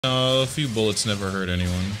A few bullets never hurt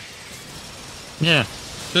anyone. Yeah.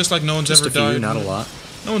 Just like no one's Just ever a few, died. not a lot.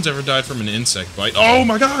 No one's ever died from an insect bite. Oh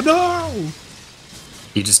my god, no!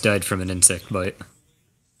 You just died from an insect bite.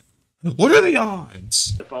 What are the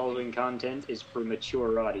odds? The following content is for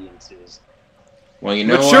mature audiences. Well, you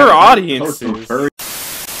know mature what? audiences.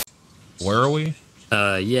 Where are we?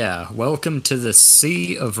 Yeah. Welcome to the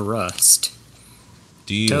Sea of Rust.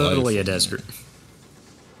 Totally a desert.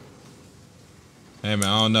 Hey man,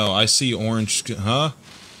 I don't know. I see orange. Huh?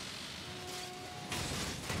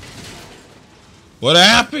 What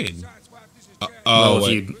happened? Well,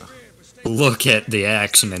 if you look at the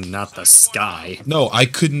action and not the sky. No, I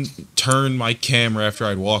couldn't turn my camera after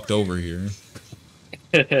I'd walked over here.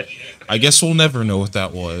 I guess we'll never know what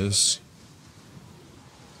that was.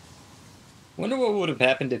 Wonder what would have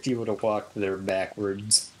happened if you would have walked there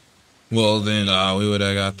backwards. Well, then we would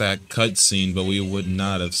have got that cutscene, but we would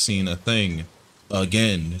not have seen a thing.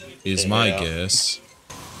 Again, is my guess.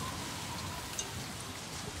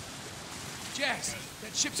 Jax,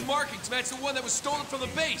 that ship's markings match the one that was stolen from the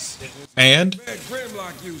base. And?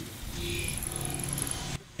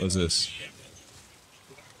 What's this?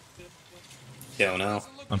 Don't know.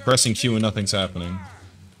 I'm pressing Q and nothing's happening.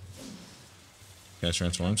 Can I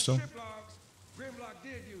transform still?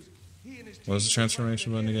 What was the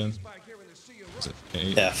transformation button again? Is it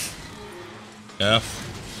A? F.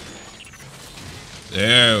 F?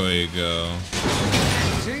 There we go.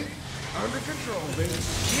 See? Under control, baby.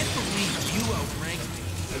 Can't believe you outranked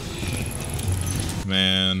me.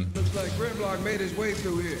 Man. Looks like Grimlock made his way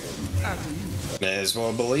through here. After you. May as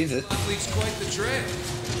well believe it. Leaves quite the trail.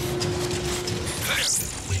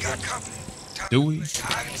 We got company. Do we?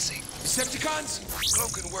 Hide and seek. Decepticons?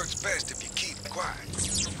 Cloaking works best if you keep quiet.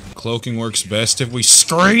 Cloaking works best if we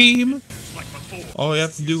scream. All we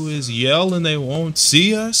have to do is yell and they won't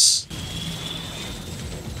see us.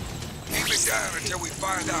 Keep it down until we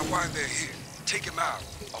find out why they're here. Take him out.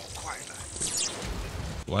 Oh, quietly.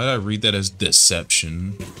 Why did I read that as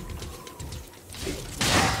deception?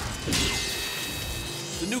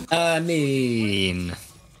 I mean...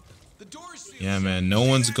 Yeah, man, no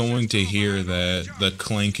one's going to hear that. The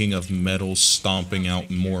clanking of metal stomping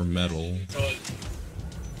out more metal.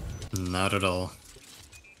 Not at all.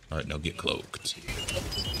 Alright, now get cloaked.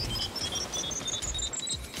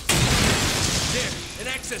 There, an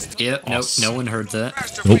access tunnel. Yep, nope, no one heard that.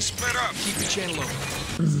 Faster if we split up. Keep the channel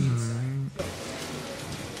open.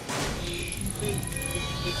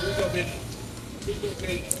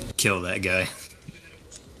 Kill that guy.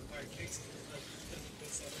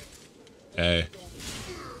 Hey.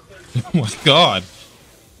 Oh my god.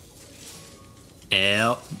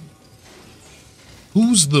 Yep.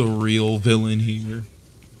 Who's the real villain here?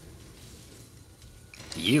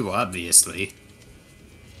 You, obviously.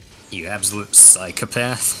 You absolute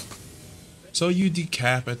psychopath. So you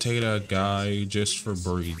decapitate a guy just for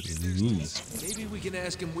breathing. Ooh. Maybe we can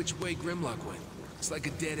ask him which way Grimlock went. It's like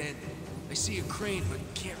a dead end. I see a crane, but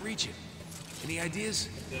can't reach it. Any ideas?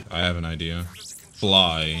 I have an idea.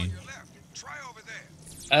 Fly. Try over there.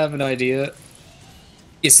 I have an idea.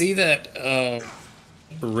 You see that,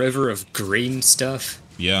 river of green stuff?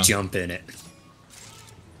 Yeah. Jump in it.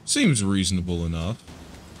 Seems reasonable enough.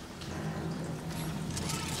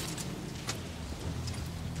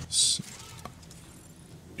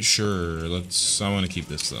 Sure, let's... I want to keep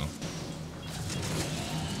this, though.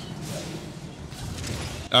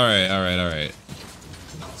 Alright.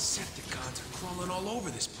 Decepticons are crawling all over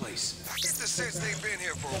this place. I get the sense they've been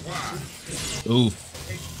here for a while. Oof.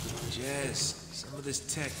 Jess, some of this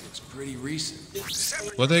tech looks pretty recent.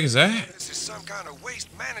 What the heck is that? This is some kind of waste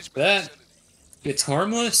management That... facility. It's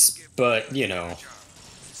harmless, but, you know.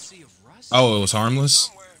 Sea of Rust? Oh, it was harmless?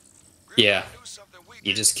 Yeah.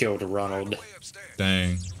 You just killed Ronald.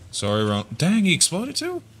 Dang. Sorry, Ron. Dang, he exploded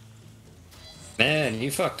too? Man,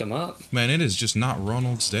 you fucked him up. Man, it is just not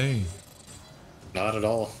Ronald's day. Not at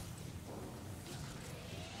all.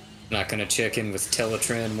 Not gonna check in with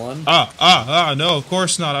Teletran 1? No, of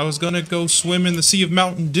course not. I was gonna go swim in the Sea of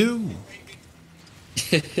Mountain Dew.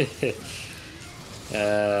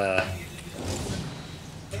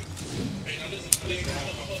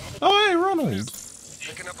 Oh, hey, Ronald.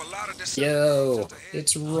 Picking up a lot of Yo,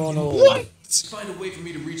 it's Ronald. What? Find a way for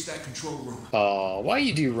me to reach that control room. Oh, why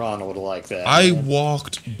you do Ronald like that? I man?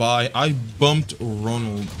 walked by. I bumped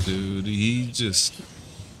Ronald, dude. He just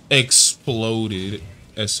exploded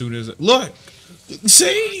as soon as... Look!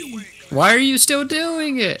 See? Why are you still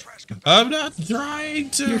doing it? I'm not trying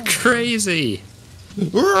to. You're crazy.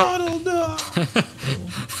 Ronald, no!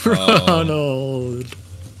 Ronald.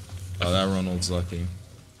 Oh, that Ronald's lucky.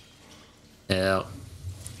 Yeah.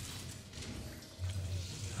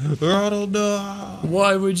 Ronald, no!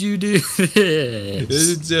 Why would you do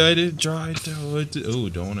this? I didn't try to. Oh,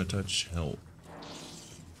 don't want to touch help.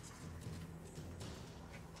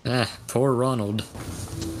 Ah, poor Ronald.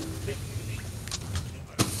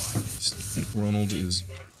 Ronald is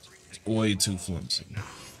way too flimsy.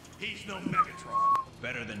 He's no Megatron.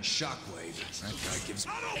 Better than Shockwave. That guy gives.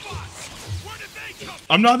 Autobots! Where did they come?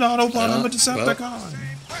 I'm not an Autobot, I'm a Decepticon.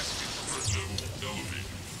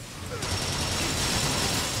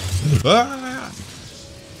 Ah!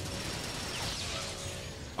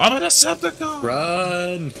 I'm a Decepticon.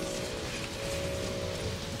 Run!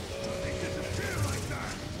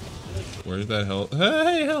 Where's that health?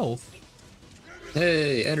 Hey, health.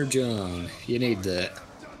 Hey, Energon, you need that.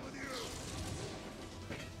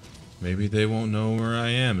 Maybe they won't know where I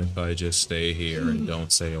am if I just stay here and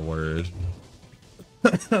don't say a word.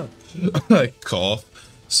 I cough.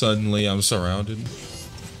 Suddenly I'm surrounded.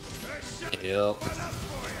 Yep.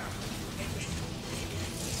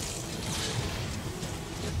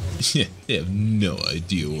 Yeah, they have no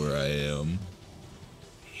idea where I am.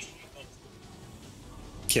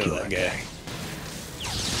 Kill that guy.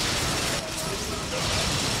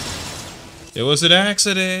 It was an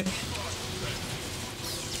accident.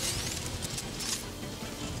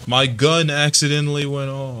 My gun accidentally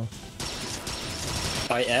went off.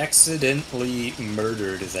 I accidentally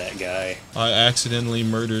murdered that guy. I accidentally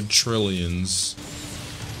murdered trillions.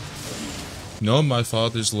 You know what my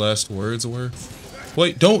father's last words were?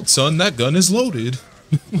 Wait, don't, son. That gun is loaded.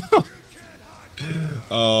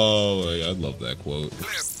 Oh, my God, I love that quote.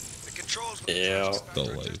 The controls Yeah.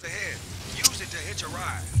 Delightful. just ahead. Use it to hitch a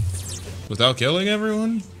ride. Without killing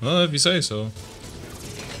everyone? Well, if you say so.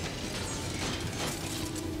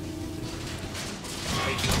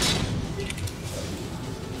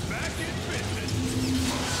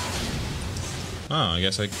 Oh, I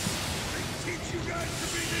guess I...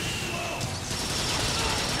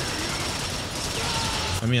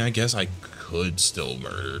 I mean, I guess I could still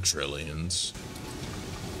murder trillions.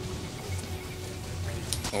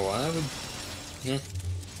 Oh, I would... Yeah.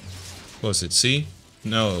 What was it, C?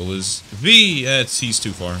 No, it was V! He's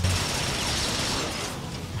too far.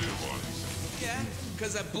 Yeah,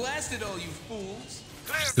 because I blasted all you fools.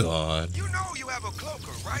 Cliff, God. you know you have a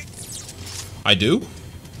cloaker, right? I do?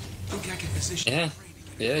 Think I can position Yeah. the crane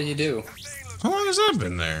again. Yeah, you do. That thing looks How long has that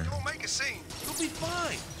been there? Don't make a scene. You'll be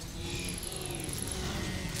fine.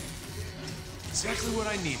 Exactly what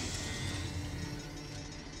I needed.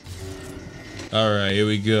 Alright, here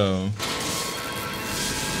we go.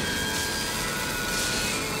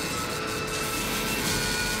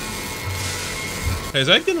 Hey, is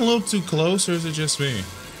that getting a little too close, or is it just me?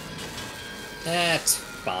 That's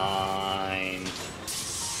fine.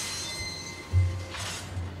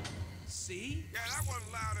 See? Yeah, that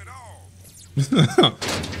wasn't loud at all.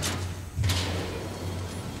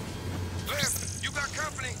 Cliff, you got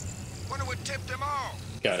company? Wonder what tipped them off.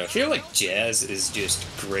 God, I feel like Jazz is just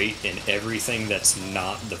great in everything that's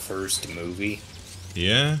not the first movie.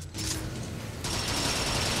 Yeah?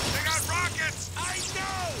 They got rockets! I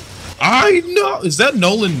know! I know! Is that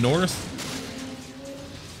Nolan North?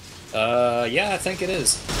 Yeah, I think it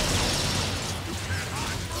is.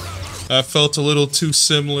 That felt a little too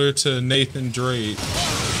similar to Nathan Drake.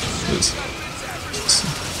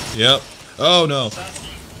 Yep. Oh no.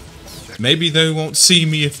 Maybe they won't see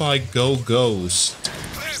me if I go ghost.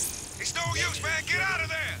 Cliff, it's no use, man. Get out of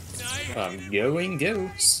there! I'm going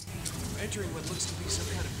ghost. Entering what looks to be some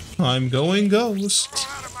kind of I'm going ghost.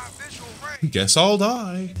 Throw out of my visual range. Guess I'll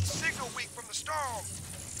die. Signal weak from the storm.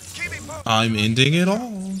 Keep me posted. I'm ending it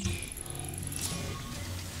all.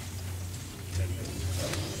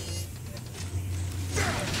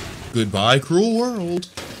 Goodbye, cruel world.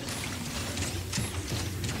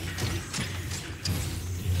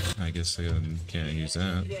 I guess I can't use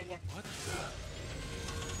that.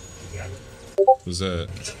 What was that?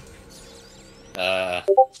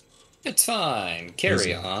 It's fine.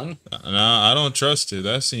 Carry on. Nah, I don't trust it.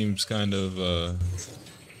 That seems kind of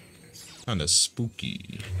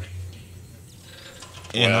spooky.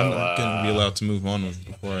 And I'm not gonna be allowed to move on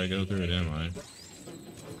before I go through it, am I?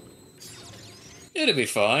 It'll be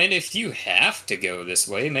fine. If you have to go this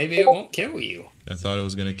way, maybe it won't kill you. I thought it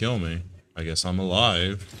was gonna kill me. I guess I'm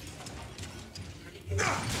alive.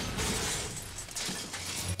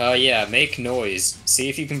 Yeah, make noise. See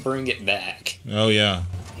if you can bring it back. Oh yeah.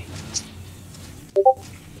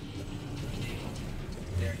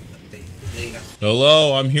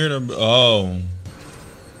 Hello, I'm here to... Oh.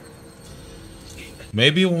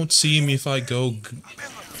 Maybe it won't see me if I go...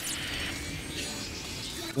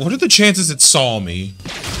 What are the chances it saw me?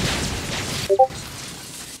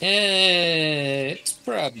 It's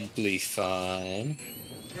probably fine.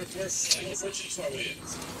 That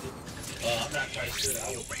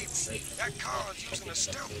car's using a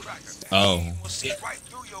stealth cracker. Oh. We'll see right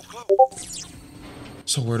through your clothes.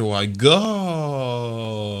 So where do I go?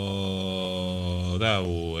 That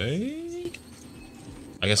way?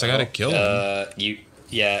 I guess I gotta kill him.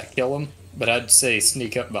 Yeah, kill him. But I'd say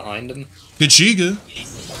sneak up behind him. Kachiga.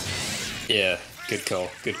 Yeah, good call,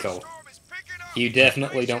 good call. You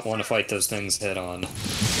definitely don't want to fight those things head on.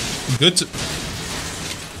 Good to...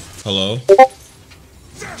 Hello?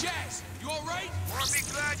 Jazz, you alright? Wanna be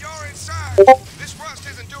glad you're inside. This rust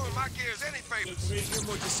isn't doing my gears any favors. Here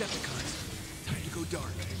more Decepticons. Time to go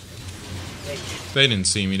dark. They didn't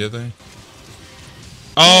see me, did they?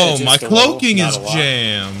 Oh, just my a little, cloaking not is a lot.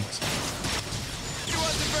 jammed. You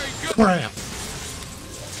wasn't very good. Crap.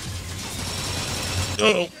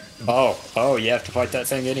 Oh. Oh, you have to fight that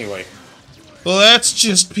thing anyway. Well, that's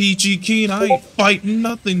just PG Keen. I ain't fighting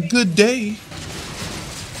nothing. Good day.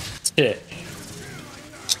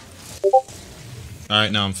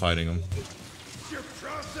 Alright, now I'm fighting him.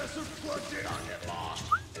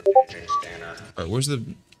 Alright, where's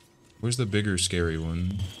the bigger scary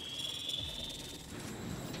one?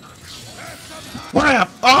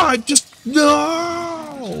 Crap! Oh, I just...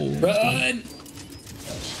 No! Run!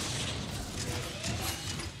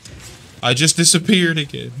 I just disappeared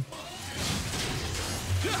again.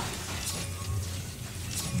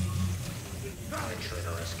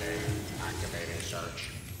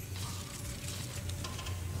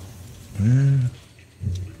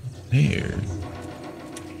 There.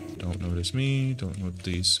 Don't notice me. Don't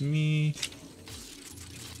notice me.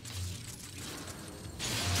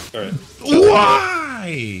 Alright,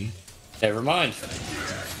 Why? never mind.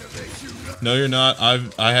 No, you're not.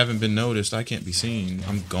 I haven't been noticed. I can't be seen.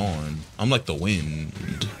 I'm gone. I'm like the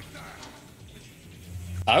wind.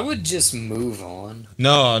 I would just move on.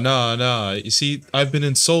 No. You see, I've been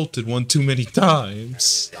insulted one too many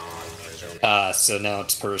times. So now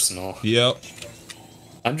it's personal. Yep.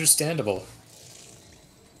 Understandable.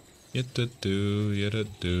 Yet-a-do.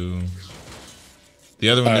 The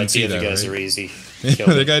other one Alright, didn't see the other that, guys are right? easy. The Kill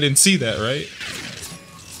them. guy didn't see that, right?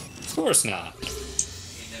 Of course not.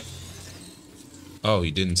 Oh,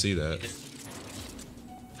 he didn't see that.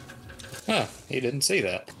 Huh, he didn't see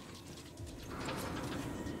that.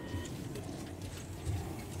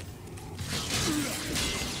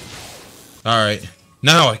 Alright,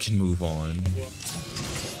 now I can move on.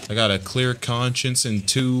 I got a clear conscience and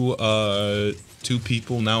two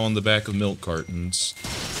people now on the back of milk cartons.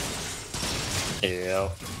 Yeah.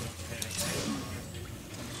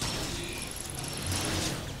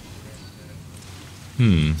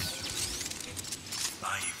 I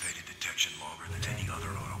evaded detection longer than any other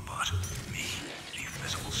Autobot. Me, the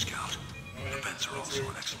invisible scout. The vents are also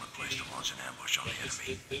an excellent place to launch an ambush on the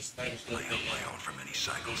enemy. I held my own for many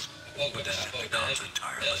cycles, but Decepticons are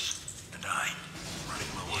tireless. And I, running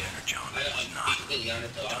low on energon, was not.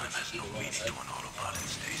 Time has no meaning to an Autobot in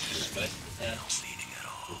stasis. No meaning at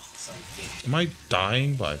all. Am I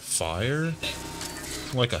dying by fire?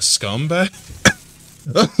 Like a scumbag?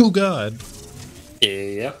 Oh god.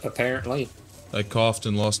 Yep, apparently. I coughed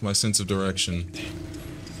and lost my sense of direction.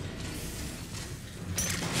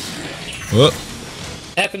 Whoop.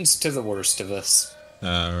 Happens to the worst of us.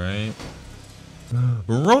 Alright.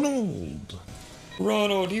 Ronald!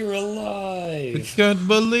 Ronald, you're I alive! can't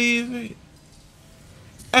believe it.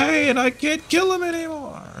 Hey, and I can't kill him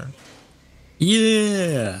anymore.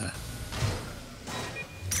 Yeah!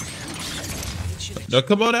 Now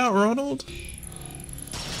come on out, Ronald.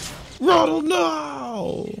 Ronald,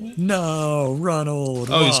 no! No, Ronald.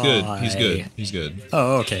 Oh, he's good. why? He's good. He's good.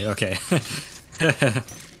 Oh, okay.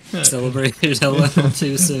 Celebrated a little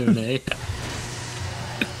too soon, eh?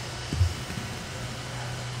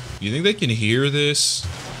 You think they can hear this?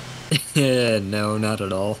 Yeah, no, not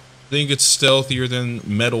at all. I think it's stealthier than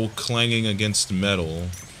metal clanging against metal.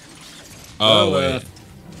 Oh, wait.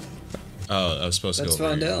 Oh, I was supposed to go Let's over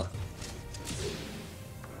find here. out.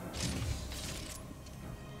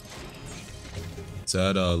 Is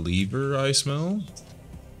that a lever I smell?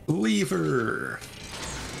 Lever!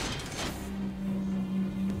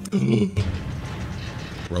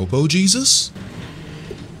 Robo Jesus?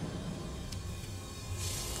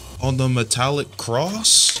 On the metallic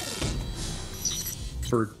cross?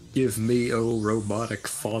 Forgive me, O robotic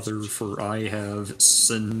father, for I have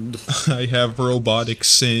sinned. I have robotic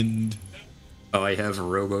sinned. I have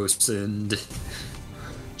robo-sinned.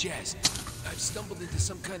 Jazz, I've stumbled into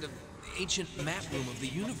some kind of ancient map room of the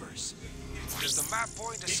universe. Does the map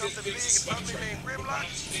point to something big and ugly named Grimlock?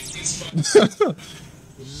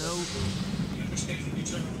 No.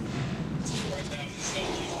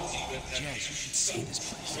 Jazz, you should see this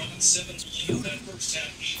place. It's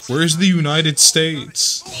beautiful. Where's the United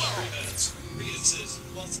States?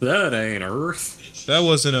 That ain't Earth. That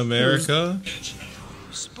wasn't America.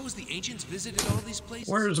 Suppose the ancients visited all these places?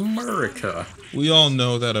 Where's America? We all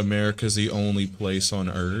know that America's the only place on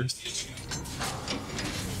Earth.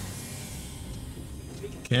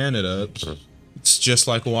 Canada, it's just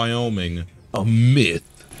like Wyoming. A myth.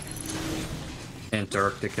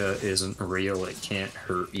 Antarctica isn't real, it can't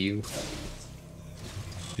hurt you.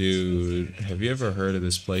 Dude, have you ever heard of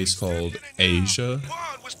this place called Asia?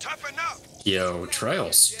 Squad was toughen up. Yo, try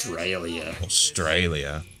Australia.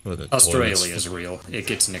 Australia. Where the Australia's real. It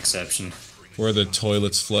gets an exception. Where the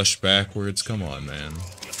toilets flush backwards. Come on, man.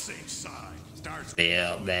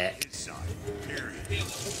 Yeah, that.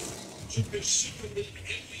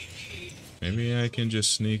 Maybe I can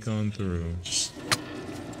just sneak on through.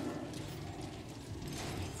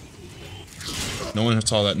 No one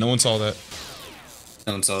saw that. No one saw that.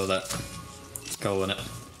 No one saw that. Calling it.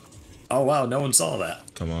 Oh wow, no one saw that.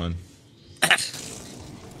 Come on.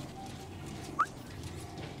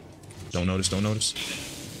 Don't notice, don't notice.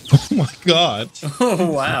 Oh my god.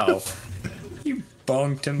 Oh wow. You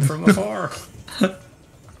bonked him from afar.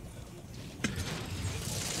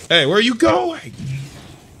 Hey, where are you going?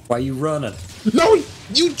 Why you running? No,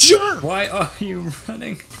 you jerk! Why are you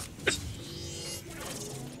running?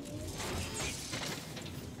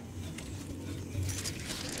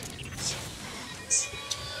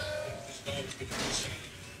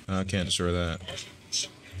 I can't destroy that.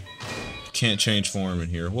 Can't change form in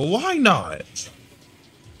here. Well, why not?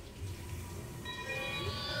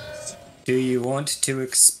 Do you want to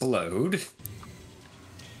explode?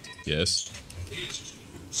 Yes.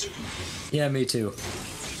 Yeah, me too.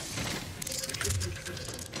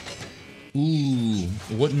 Ooh,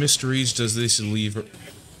 what mysteries does this leave?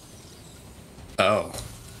 Oh.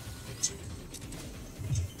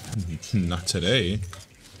 Not today.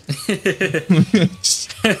 Today,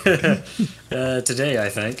 I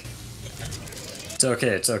think. It's okay,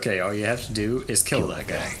 it's okay. All you have to do is kill that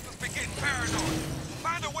guy. We're getting paranoid.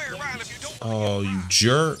 Find a way around if you don't. Oh, you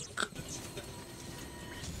jerk.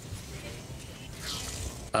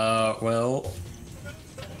 Well...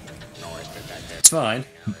 It's fine.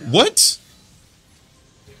 What?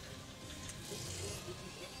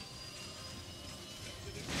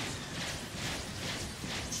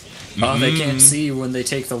 Oh, they can't see when they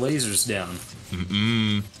take the lasers down.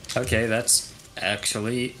 Mm-mm. Okay, that's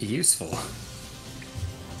actually useful.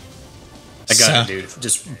 I got it, dude.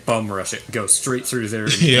 Just bum rush it. Go straight through there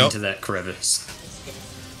and into that crevice.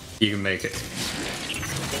 You can make it.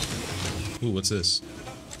 Ooh, what's this?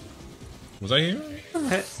 Was I here? Oh,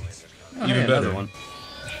 Even hey, better. another one.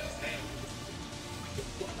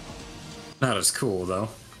 Not as cool, though.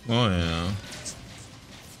 Oh, yeah.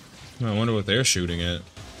 I wonder what they're shooting at.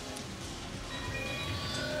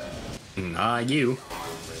 Nah, you.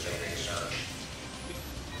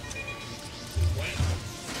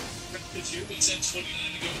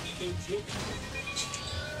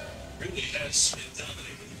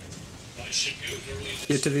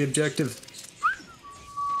 Get to the objective.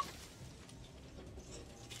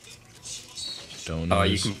 Don't know. Oh,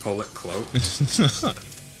 you can pull it close.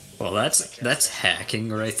 Well, that's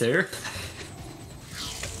hacking right there.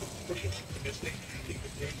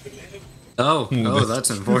 Oh, that's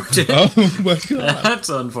unfortunate. Oh my god. That's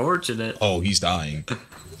unfortunate. Oh, he's dying.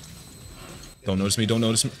 Don't notice me, don't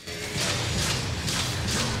notice me.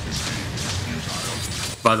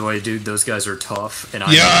 By the way, dude, those guys are tough, and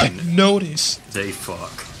Yeah, I I mean, noticed. they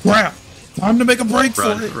fuck. Crap. Time to make a break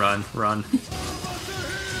Run, for it. run, run.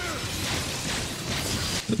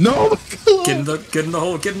 No. Get in the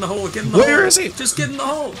hole, get in the hole, get in the hole. Where is he? Just get in the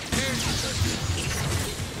hole.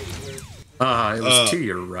 Ah, it was to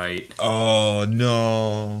your right. Oh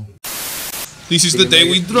no. This is You the can day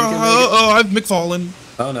make we it, you draw. can make it. Oh, I've McFallen.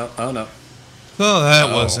 Oh no, oh no. Oh, that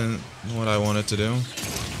Oh. wasn't what I wanted to do.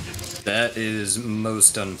 That is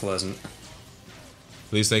most unpleasant.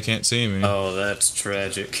 At least they can't see me. Oh, that's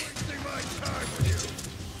tragic.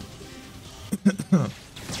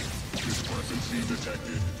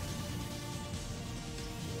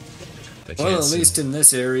 They Well, can't at see. least in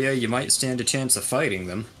this area, you might stand a chance of fighting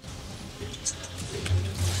them.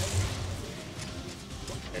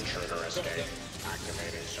 Intruder escape.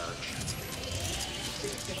 Activating search.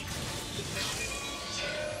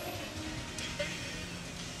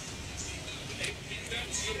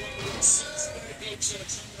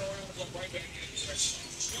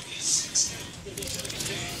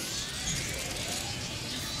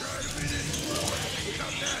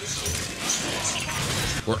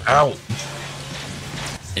 We're out.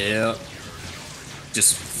 Yeah.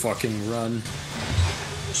 Just fucking run.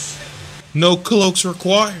 No cloaks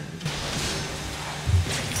required.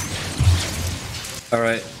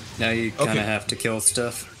 Alright, now you kind of Okay. have to kill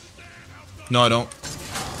stuff. No, I don't.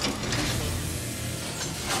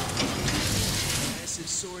 Massive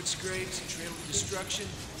sword scrapes, trail of destruction.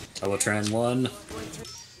 Teletran 1.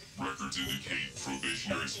 Records indicate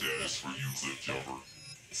probationary status for you, Cliff Jumper.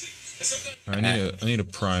 I need a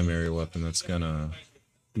primary weapon that's gonna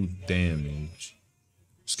do damage.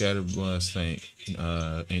 Scattered blast ain't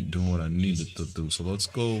doing what I needed to do. So let's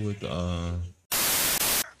go with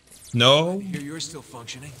no. Here you're still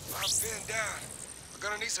functioning. I'm pinned down. We're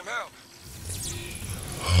gonna need some help.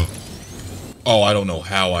 Oh, I don't know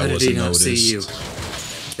how I How did wasn't he not noticed. see you?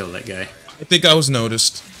 Kill that guy. I think I was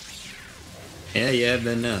noticed. Yeah, you have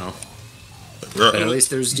been now. But at least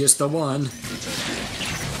there's just the one.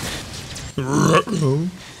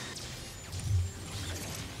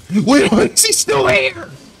 Wait, is he still here?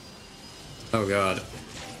 Oh god.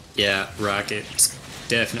 Yeah, rockets.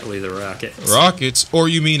 Definitely the rockets. Rockets, or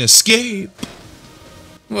you mean escape?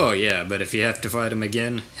 Well, yeah, but if you have to fight him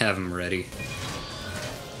again, have him ready.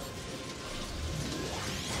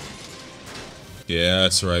 Yeah,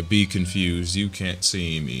 that's right. Be confused. You can't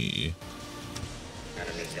see me.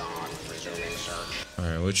 Enemy gone. Resuming search.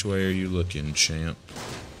 Alright, which way are you looking, champ?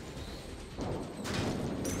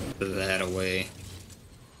 That away.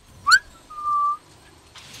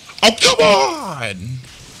 Oh, come on!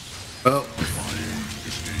 Oh.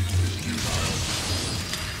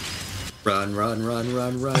 Run, run, run,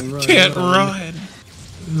 run, run, run. Can't run!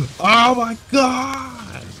 Oh my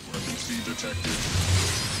god! Emergency detected.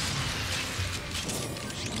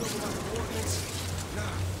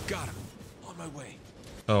 Got him. On my way.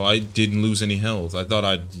 Oh, I didn't lose any health.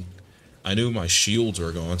 I knew my shields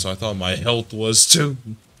were going, so I thought my health was too.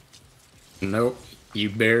 Nope.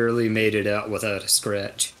 You barely made it out without a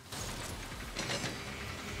scratch.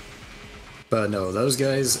 But no, those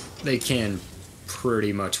guys, they can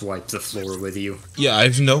pretty much wipe the floor with you. Yeah,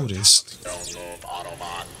 I've noticed. Don't move,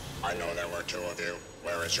 Autobot. I know there were two of you.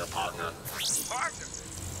 Where is your partner? Partner?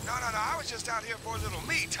 No, I was just out here for a little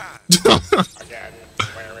me time. Again,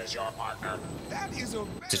 where is your partner? That is a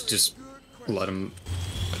very Just good question. let them...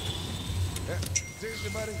 Seriously,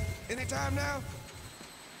 buddy? Anytime now?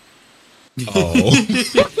 Oh.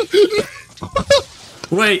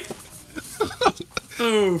 Wait!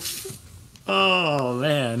 Oof. Oh,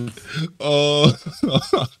 man. Oh.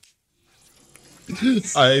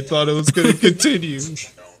 I thought it was gonna continue.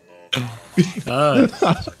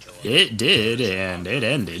 It did, and it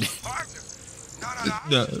ended. Partner?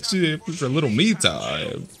 No, No, see, for a little me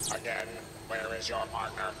time. Again, where is your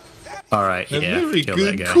partner? Alright, A yeah, very kill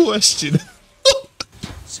good that guy. question.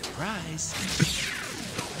 Surprise.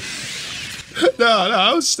 No,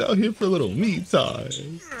 I was still here for a little me time.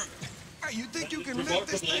 Hey, you think you can lift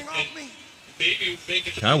this thing off me?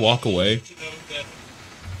 Can I walk away?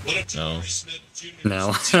 No.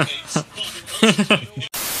 No.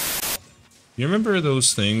 You remember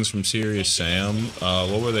those things from Serious Sam?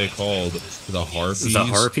 What were they called? The Harpies? The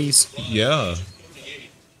Harpies? Yeah.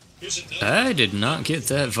 I did not get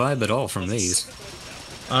that vibe at all from these.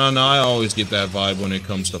 I don't know, I always get that vibe when it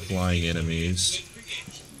comes to flying enemies.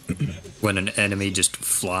 When an enemy just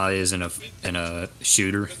flies in a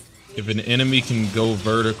shooter. If an enemy can go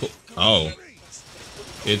vertical... Oh.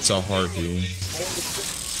 It's a Harpy.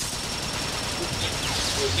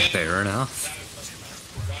 Fair enough.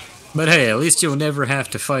 But hey, at least you'll never have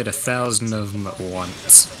to fight 1,000 of them at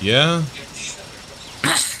once. Yeah?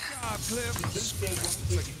 Ah, Cliff.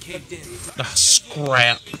 Looks like it caved in. Ah,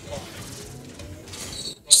 scrap.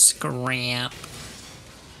 Scrap.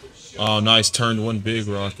 Oh, nice. Turned one big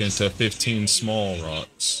rock into 15 small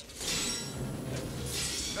rocks.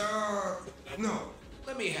 No.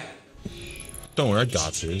 Let me have it. Don't worry, I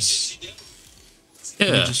got this.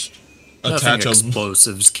 Yeah. Just Nothing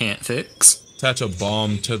explosives can't fix. attach a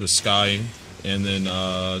bomb to the sky, and then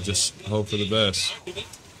just hope for the best.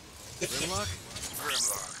 Grimlock?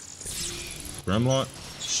 Grimlock. Grimlock?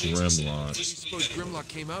 I Grimlock. suppose Grimlock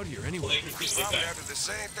came out here anyway. Probably after the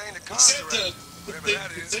same thing to Conjure. Whatever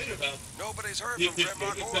that is. Nobody's heard from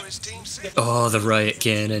Grimlock or his team since. Oh, the riot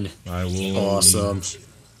cannon. I will. Awesome.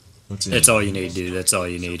 What's in It's it? all you need, dude. That's all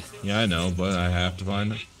you need. Yeah, I know, but I have to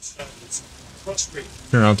find it.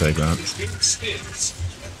 Here, I'll take that.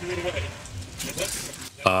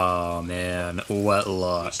 Oh man, what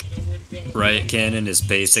luck. Riot cannon is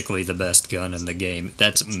basically the best gun in the game.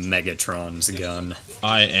 That's Megatron's gun.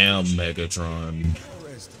 I am Megatron.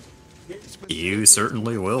 It's You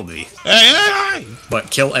certainly will be. Hey! But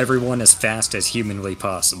kill everyone as fast as humanly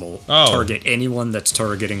possible. Oh. Target anyone that's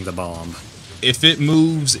targeting the bomb. If it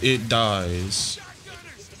moves, it dies.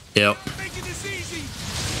 Yep.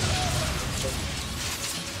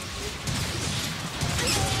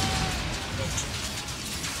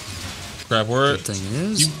 Crap, where Good thing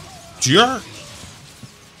is, you jerk?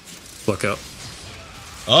 look up.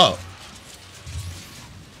 Oh.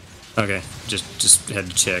 Okay, just had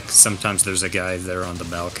to check. Sometimes there's a guy there on the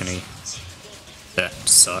balcony. That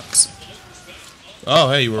sucks. Oh,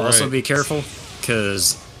 hey, you were Also right. be careful,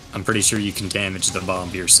 because I'm pretty sure you can damage the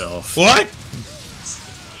bomb yourself. What?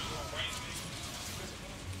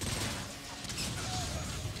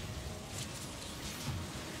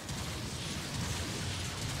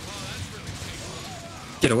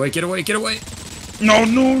 Get away, get away, get away! No,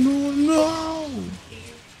 no, no, no!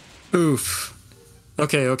 Oof.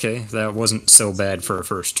 Okay, okay, that wasn't so bad for a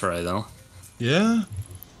first try, though. Yeah?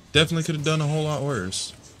 Definitely could have done a whole lot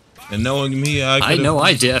worse. And knowing me, I I could know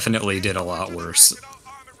I definitely did a lot worse.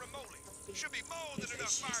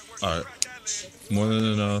 Alright. More than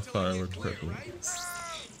enough fireworks purple.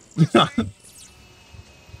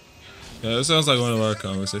 Yeah, that sounds like one of our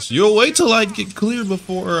conversations. You'll wait till I get clear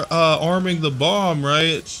before arming the bomb,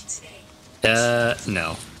 right?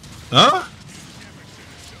 No. Huh?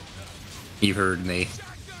 You heard me.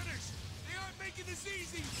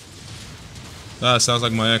 Ah, sounds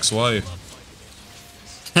like my ex-wife.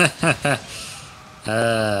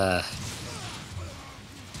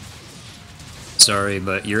 Sorry,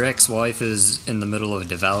 but your ex-wife is in the middle of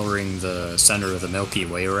devouring the center of the Milky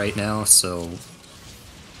Way right now, so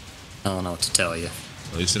I don't know what to tell you.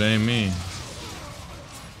 At least it ain't me.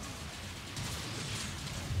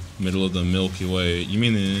 Middle of the Milky Way. You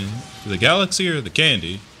mean the galaxy or the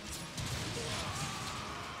candy?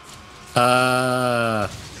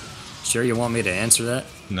 Sure you want me to answer that?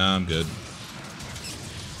 Nah, I'm good.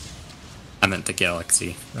 I meant the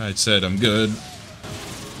galaxy. I said I'm good.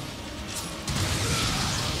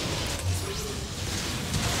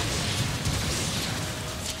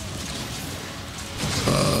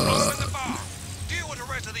 Deal with the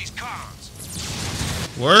rest of these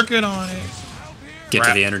cons. Working on it. Get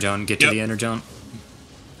Crap. to the Energon, get to the Energon.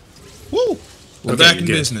 Woo! We're Okay, back in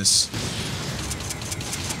good. business.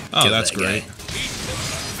 Oh, Kill that's that great. guy.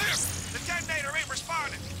 The detonator ain't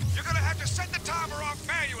responding. You're gonna have to set the timer off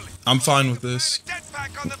manually. I'm fine with this.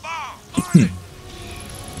 Jetpack on the bomb. On it.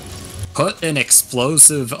 Put an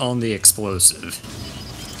explosive on the explosive.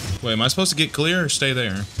 Wait, am I supposed to get clear or stay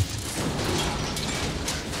there?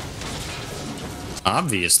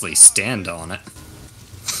 Obviously, stand on it.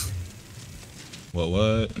 What?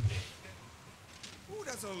 Ooh,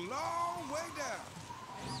 that's a long way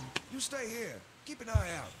down. You stay here. Keep an eye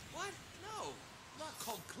out. What? No. I'm not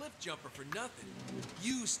called Cliff Jumper for nothing.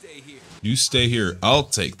 You stay here. You stay here. I'll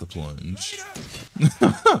take the plunge.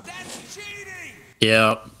 That's cheating.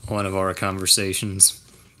 Yep, one of our conversations.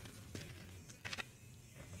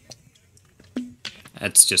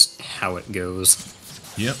 That's just how it goes.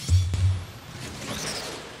 Yep.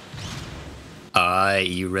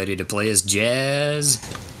 You ready to play as Jazz?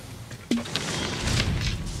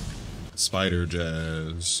 Spider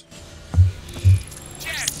jazz.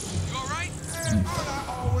 Jack, you alright? Not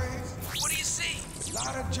always. What do you see? A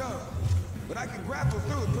lot of junk. But I can grapple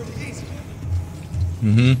through it pretty easy.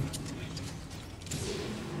 Mm-hmm.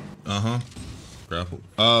 Uh-huh. Grapple.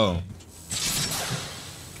 Oh.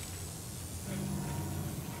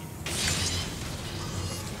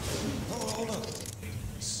 Hold on.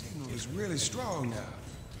 The signal is really strong now.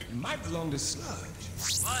 It might belong to Sludge.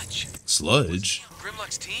 Sludge. Sludge?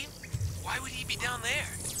 Grimlock's team? Why would he be down there?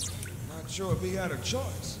 Not sure if he had a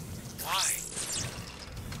choice. Why?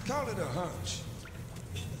 Call it a hunch.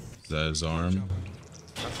 Is that his arm?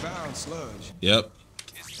 I found Sludge. Yep.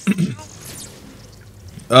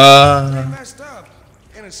 They messed up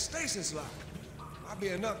in a stasis lock. Might be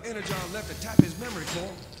enough energon left to tap his memory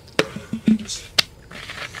core.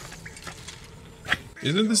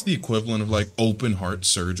 Isn't this the equivalent of like open heart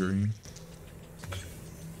surgery?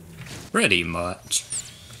 Pretty much.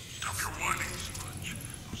 Stop your whining, Sludge.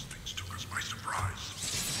 Those things took us by surprise.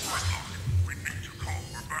 Right, look, we need to call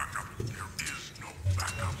for backup. There is no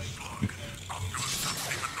backup, Slug. Optimus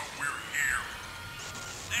doesn't even know we're here.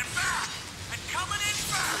 They're back! And coming in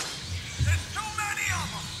fast! There's too many of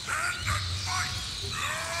them! Stand and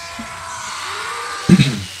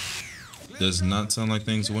fight! Does not sound like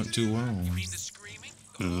things went too well. Mean the screaming?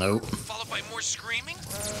 Nope. Followed by more screaming?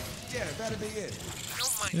 Yeah, that'd be it. I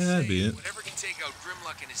don't mind Yeah, that'd be saying, it. whatever can take out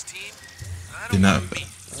Grimlock and his team, I Did don't not. want me.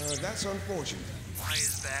 That's unfortunate. Why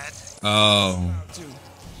is that? Oh. Too.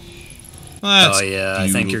 That's Oh yeah, I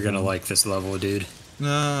think you're beautiful. gonna like this level, dude. No,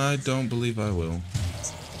 I don't believe I will.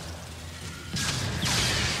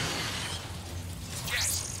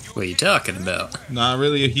 What are you talking about? Not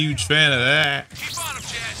really a huge fan of that.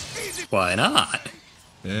 Why not?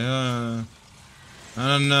 Yeah. I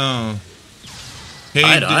don't know. Cave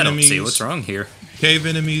I don't enemies, see what's wrong here. Cave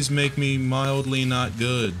enemies make me mildly not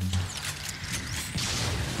good.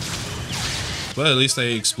 But at least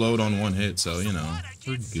they explode on one hit, so, you know,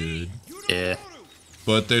 we're good. Yeah.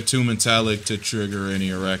 But they're too metallic to trigger any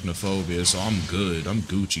arachnophobia, so I'm good. I'm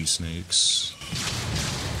Gucci snakes.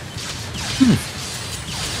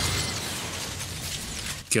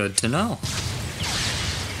 Good to know.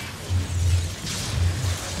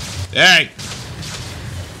 Hey!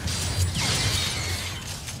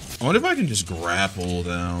 I wonder if I can just grapple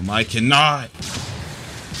them. I cannot.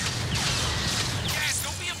 Yes,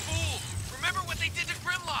 don't be a fool. Remember what they did to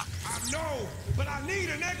Grimlock. I know, but I need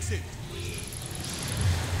an exit.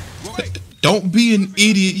 Don't be an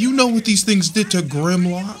idiot. You know what these things did to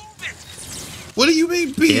Grimlock? What do you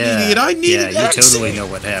mean, be an idiot? I need an you exit. totally know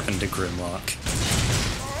what happened to Grimlock.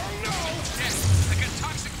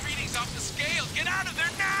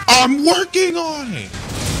 I'm working on it.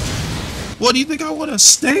 What do you think I want to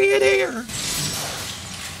stay in here?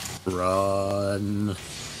 Run.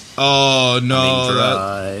 Oh no!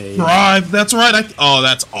 Drive. Drive. That's right. Oh,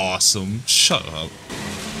 that's awesome. Shut up.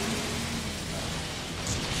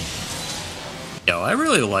 Yo, I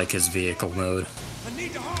really like his vehicle mode. I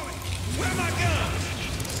need to haul it. Where are my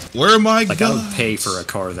guns? Where am I? Like I would pay for a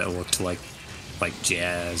car that looked like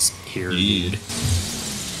jazz here, dude.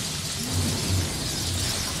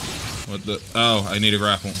 What the? Oh, I need a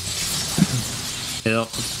grapple. Yep.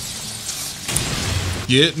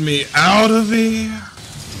 Get me out of here!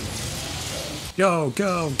 Go,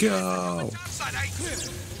 go, go!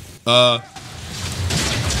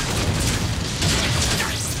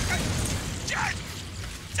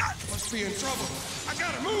 Must be in trouble. I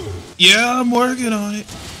gotta move. Yeah, I'm working on it.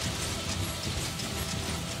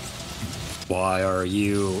 Why are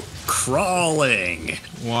you crawling?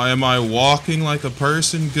 Why am I walking like a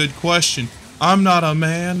person? Good question. I'm not a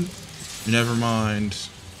man. Never mind.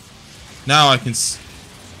 Now I can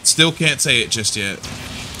still can't say it just yet.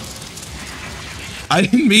 I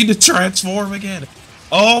didn't mean to transform again.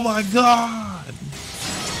 Oh my god.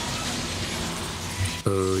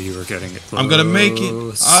 Oh, you were getting it close. I'm gonna make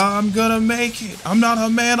it. I'm gonna make it. I'm not a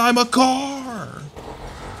man, I'm a car.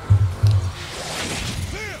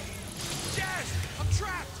 Jazz, I'm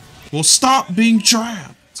trapped. Well, stop being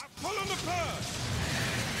trapped. Pull on the plug.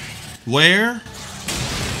 Where?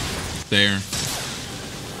 There.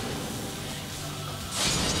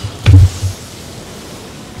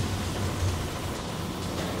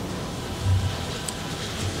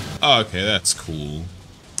 Okay, that's cool.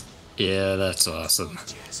 Yeah, that's awesome.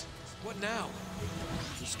 Jazz, what now?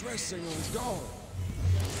 The stress signal is gone.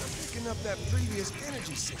 I'm picking up that previous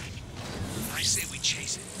energy signal. I say we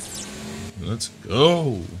chase it. Let's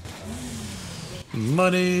go.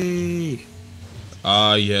 Money!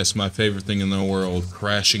 Ah, yes, my favorite thing in the world.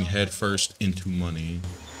 Crashing headfirst into money.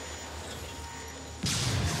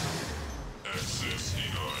 Access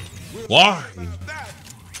denied. Why?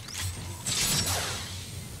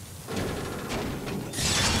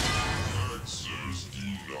 Access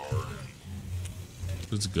denied.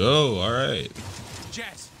 Let's go, alright.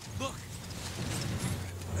 Jazz, look.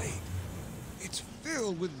 Hey, it's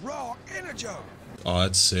filled with raw energy. Oh,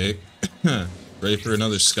 that's sick. Ready for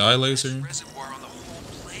another sky laser? Reservoir on the whole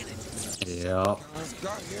planet. Yeah. Let's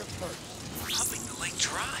got here first. We're pumping the lake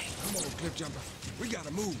dry. Come on, Cliff Jumper. We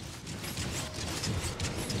gotta move.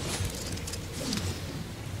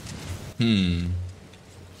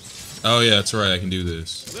 Oh yeah, that's right, I can do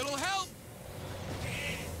this. Little help.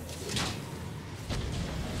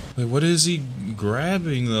 Wait, what is he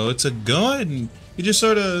grabbing though? It's a gun! He just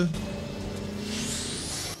sorta...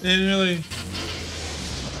 It didn't really...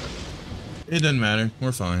 It doesn't matter,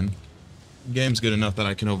 we're fine. The game's good enough that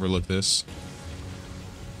I can overlook this.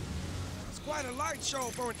 It's quite a light show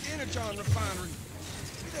for an energon refinery.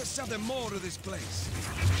 There's something more to this place.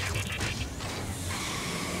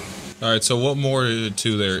 Alright, so what more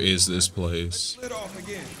to there is this place? Lit off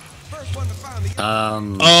again. First one to find the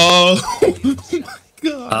Oh my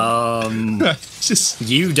god! Just...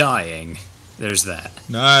 You dying. There's that.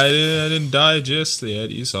 Nah, I didn't die just yet,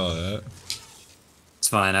 you saw that. It's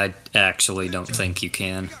fine, I actually don't think you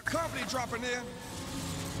can. got company dropping in.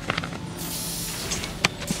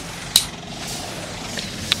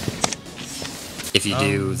 If you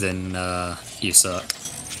do, then, you suck.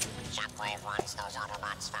 Shockwave wants those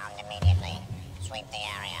Autobots found immediately. Sweep the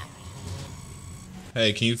area.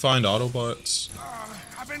 Hey, can you find Autobots?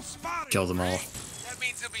 I've been spotted. Kill them all. That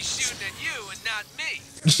means he'll be shooting at you and not me.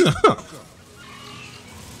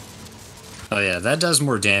 Oh yeah, that does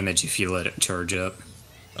more damage if you let it charge up.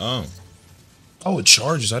 Oh. Oh, it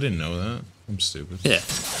charges. I didn't know that. I'm stupid. Yeah.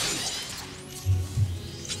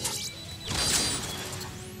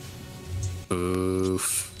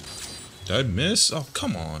 Oof. Did I miss? Oh,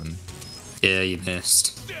 come on. Yeah, you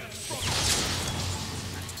missed.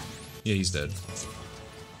 Yeah, he's dead.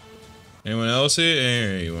 Anyone else here?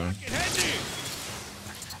 There you are.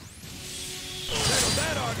 Settle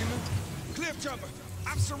that argument. Cliff jumper.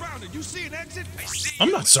 I'm surrounded. You see an exit? I see.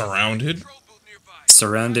 I'm not surrounded.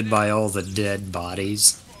 Surrounded by all the dead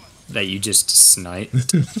bodies that you just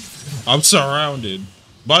sniped. I'm surrounded.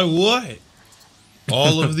 By what?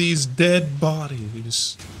 All of these dead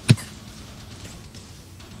bodies.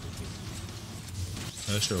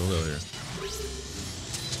 Sure, we'll go here.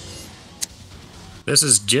 This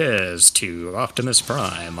is Jez to Optimus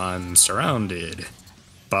Prime. I'm surrounded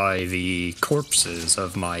by the corpses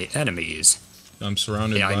of my enemies. I'm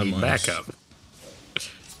surrounded Yeah, by I need my backup.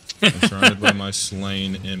 I'm surrounded by my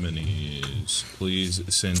slain enemies. Please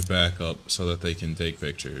send backup so that they can take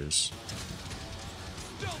pictures.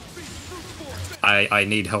 I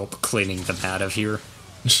need help cleaning them out of here.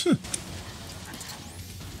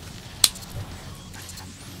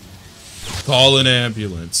 Call an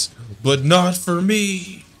ambulance, but not for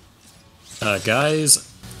me.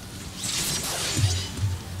 Guys,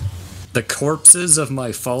 the corpses of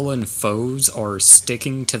my fallen foes are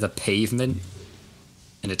sticking to the pavement,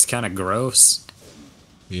 and it's kind of gross.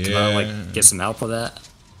 Yeah. Can I, like, get some help with that?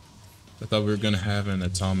 I thought we were gonna have an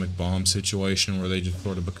atomic bomb situation where they just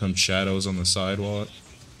sort of become shadows on the sidewalk.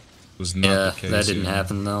 It was not Yeah, the case. that didn't here.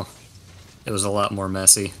 happen, though. It was a lot more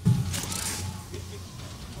messy.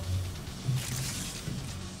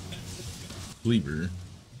 Lever.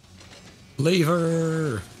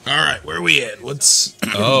 Lever! Alright, where we at? What's...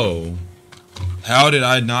 Oh. How did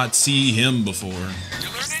I not see him before? You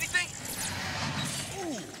learn anything?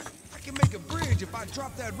 Ooh, I can make a bridge if I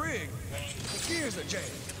drop that rig. The gears are jammed.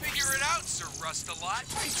 Figure it out, Sir Rust-a-Lot.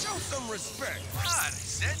 Hey, show some respect. God, I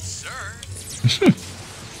said sir.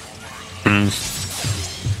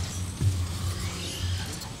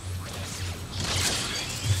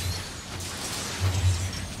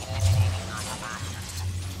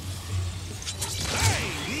 Hey,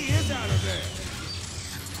 he is out of there.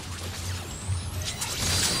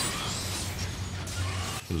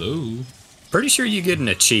 Hello? Pretty sure you get an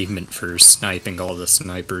achievement for sniping all the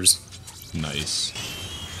snipers. Nice.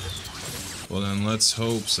 Well then, let's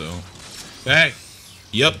hope so. Hey!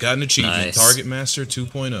 Yep, got an achievement. Nice. Target Master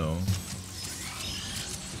 2.0.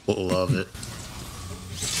 Love it.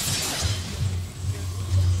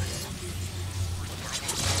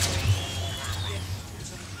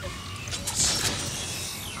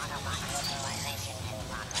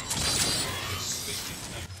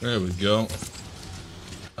 There we go.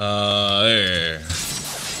 There.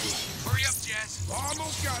 Hurry up, Jazz.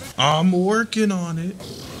 Almost got it. I'm working on it.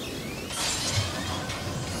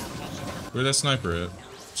 Where's that sniper at?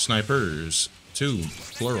 Snipers. 2.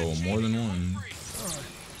 Plural. More than one.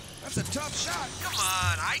 That's a tough shot. Come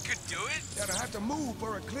on, I could do it. Gotta have to move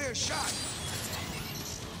for a clear shot.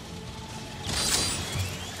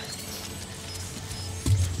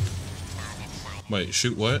 Wait,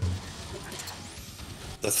 shoot what?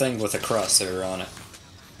 The thing with a crosshair on it.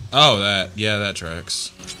 Oh, that. Yeah, that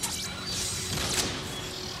tracks.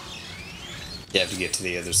 You have to get to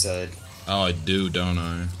the other side. Oh, I do, don't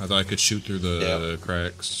I? I thought I could shoot through the Yep.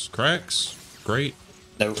 cracks. Cracks? Great.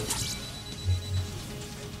 Nope.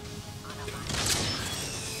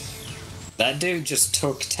 That dude just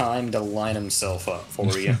took time to line himself up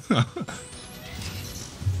for you.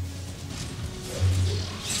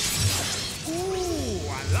 Ooh,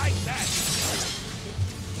 I like that.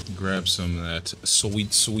 Grab some of that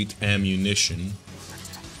sweet, sweet ammunition.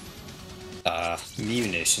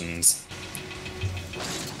 Munitions.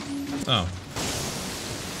 Oh.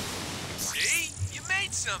 See? You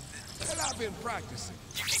made something. Well, I've been practicing.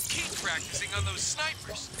 You can keep practicing on those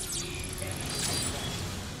snipers.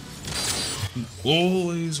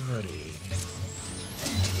 Always ready.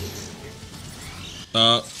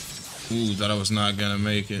 Ooh, thought I was not gonna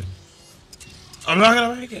make it. I'm not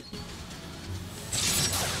gonna make it.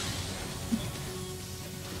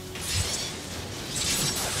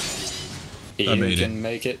 You made it. can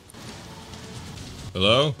make it.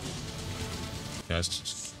 Hello?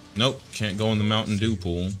 Guys, nope, can't go in the Mountain Dew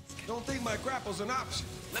pool. Don't think my grapple's an option.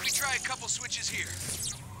 Let me try a couple switches here.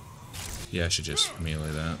 Yeah, I should just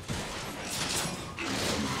melee that.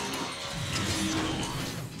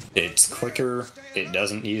 It's quicker. It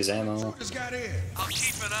doesn't use ammo. Just got in. I'll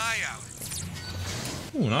keep an eye out.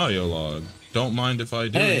 Ooh, an audio log. Don't mind if I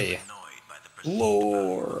do. Hey, Annoyed by the perceived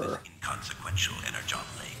lore. power of this inconsequential energon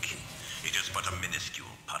lake. It is but a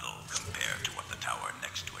minuscule puddle compared to what the tower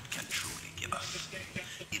next to it can truly give us.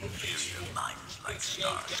 Inferior minds like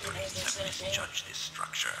Starscreams have misjudged this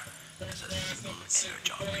structure as a simple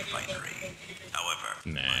energon refinery. However,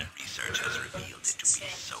 my research has revealed it to be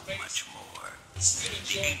so much more.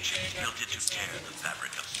 The ancients built it to tear the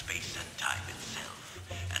fabric of space and time itself,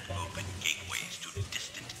 and open gateways to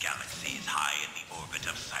distant galaxies high in the orbit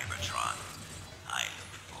of Cybertron. I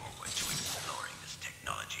look forward to exploring this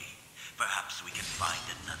technology. Perhaps we can find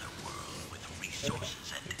another world with resources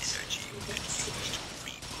and energy we could use to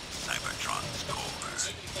reboot Cybertron's core.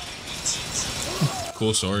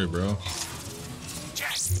 Cool story, bro.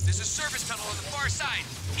 Jack, there's a service tunnel on the far side.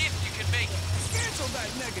 If you can make it. Cancel that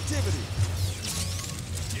negativity.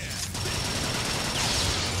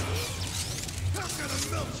 I'm gonna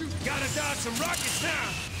melt you. Gotta dodge some rockets now.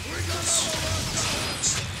 We're gonna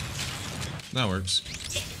That works.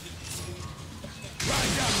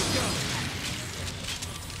 ride down the gun.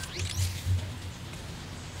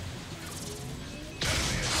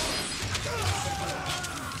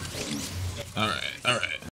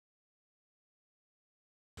 Alright.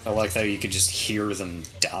 I like how you could just hear them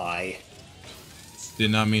die.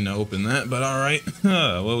 Did not mean to open that, but alright.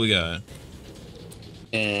 What we got?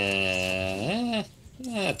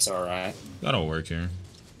 That's alright. That'll work here.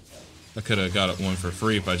 I could have got one for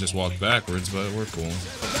free if I just walked backwards, but we're cool.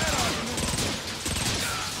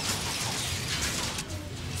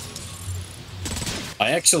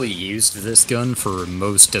 I actually used this gun for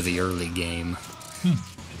most of the early game.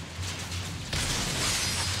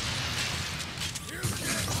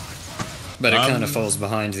 But it kind of falls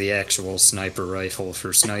behind the actual sniper rifle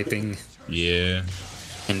for sniping. Yeah.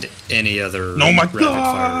 And any other Oh my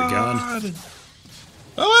rapid-fire gun.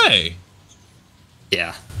 Oh, hey!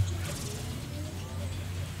 Yeah.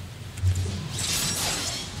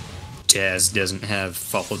 Jazz doesn't have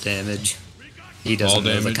fall damage. He doesn't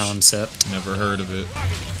know the concept. Never heard of it.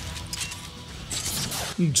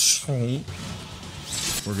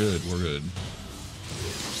 We're good, we're good.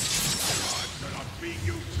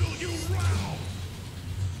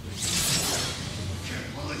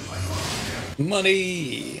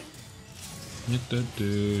 Money!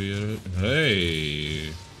 Hey!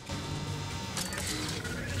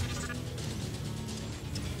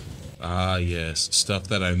 Ah, yes. Stuff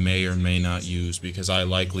that I may or may not use because I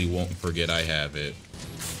likely won't forget I have it.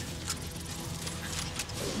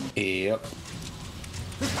 Yep.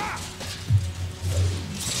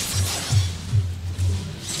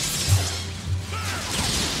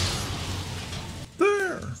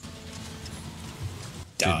 There!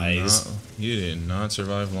 Dies. He did not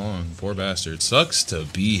survive long. Poor bastard. Sucks to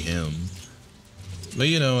be him. But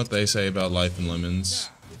you know what they say about life and lemons.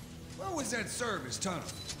 Where was that service tunnel?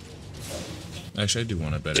 Actually, I do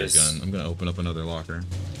want a better gun. I'm gonna open up another locker.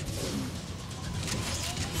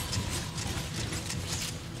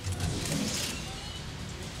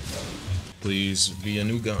 Please be a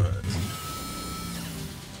new gun.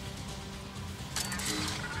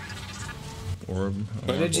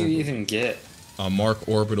 What did you even get? A Mark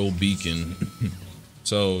Orbital Beacon.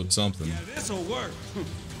 So, it's something. Yeah, this'll work.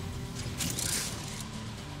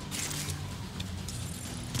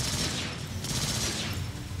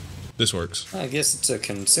 This works. I guess it's a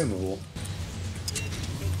consumable.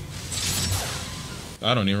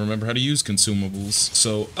 I don't even remember how to use consumables,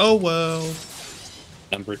 so oh well.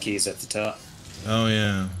 Number keys at the top. Oh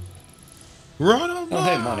yeah. Ronald! Oh,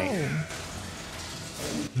 hey, money.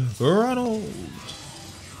 Ronald!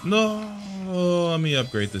 No! Let me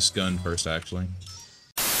upgrade this gun first, actually.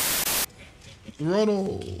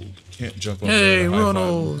 Ronald! Can't jump up Hey, there.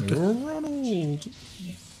 Ronald! Ronald!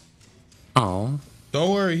 Oh.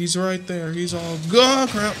 Don't worry, he's right there. He's all good.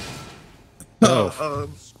 Crap. Oh.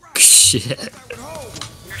 Shit.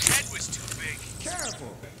 Your head was too big.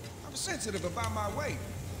 Careful. I'm sensitive about my weight.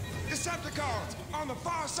 Decepticons on the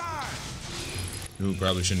far side. Ooh,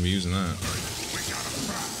 probably shouldn't be using that.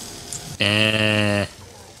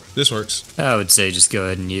 This works. I would say just go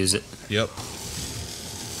ahead and use it. Yep.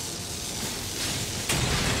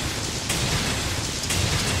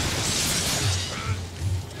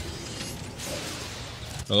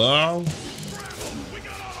 Hello?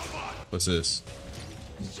 What's this?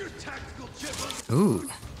 Ooh.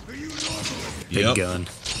 Big gun.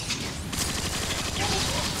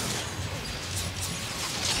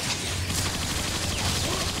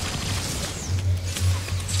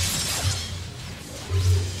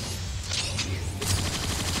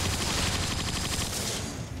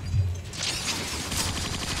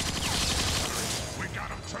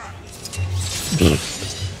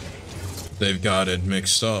 They've got it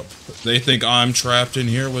mixed up. They think I'm trapped in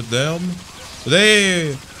here with them.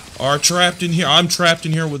 They are trapped in here. I'm trapped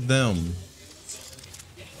in here with them.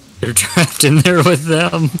 You're trapped in there with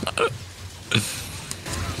them.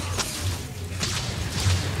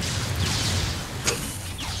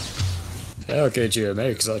 How could you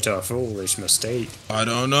make such a foolish mistake? I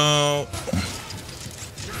don't know.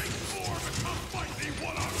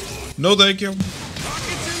 No, thank you.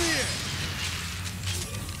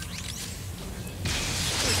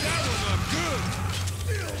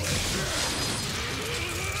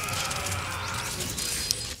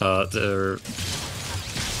 They're...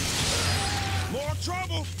 More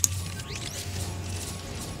trouble.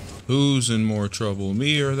 Who's in more trouble,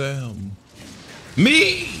 me or them?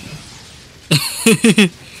 Me!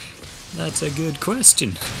 That's a good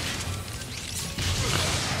question.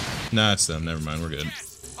 Nah, it's them. Never mind. We're good.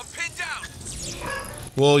 I'm pinned down.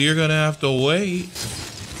 Well, you're gonna have to wait.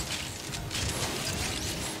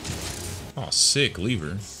 Oh, sick. Leave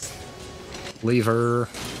her. Leave her.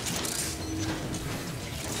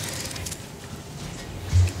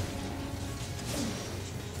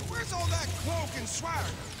 Where's all that cloak and swagger?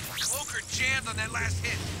 Cloaker jammed on that last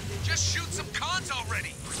hit. Just shoot some cons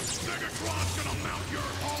already. Cybertron's gonna mount your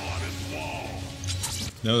hardest wall.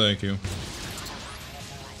 No, thank you.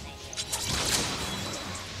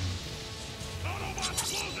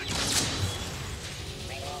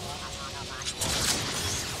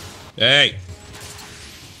 Hey!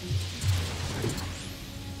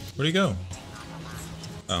 Where'd he go?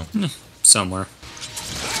 Oh. Somewhere.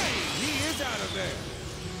 Hey, he is out of there.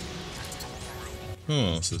 Who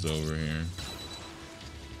else is over here?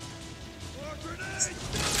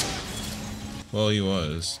 Well, he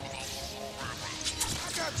was. I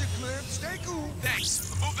got you, Cliff. Stay cool.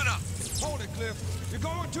 Thanks. I'm moving up. Hold it, Cliff. You're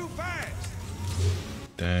going too fast.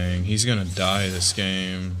 Dang, he's gonna die this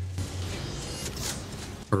game.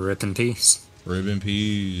 Rip in peace. Rib in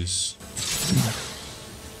peace.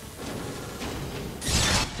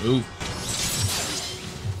 Ooh.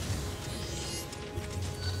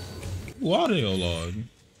 Audio log.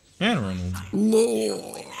 And Ronald.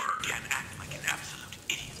 Lord. Can act like an absolute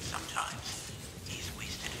idiot sometimes. He's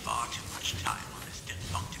wasted far too much time on this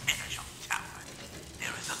defunct energon tower.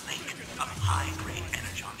 There is a lake of high-grade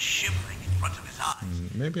energon shimmering in front of his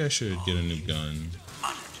eyes. Maybe I should get a new gun.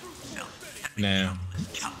 Muttered to himself that Nah.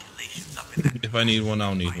 calculations up in that If I need one,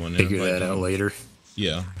 I'll need one. Figure If I that out don't- later.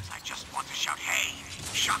 Yeah. I just want to shout, hey,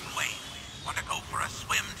 Shockwave, want to go for a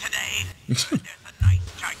swim today? There's a nice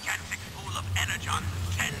gigantic pool of energon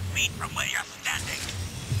 10 feet from where you're standing.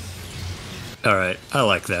 Alright, I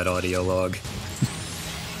like that audio log.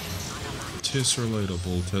 Tis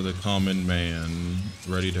relatable to the common man,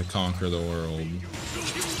 ready to conquer the world.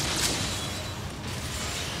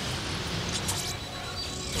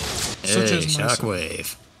 Such Hey, as myself.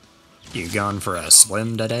 Shockwave. You gone for a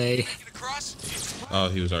swim today? Get across? Oh,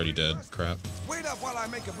 he was already dead. Crap. Wait up while I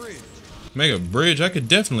make a bridge. Make a bridge? I could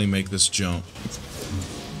definitely make this jump.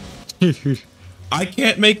 I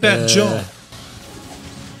can't make that jump.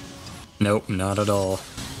 Nope, not at all.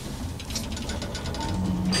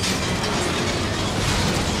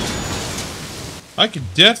 I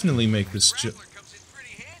could definitely make this jump. Comes in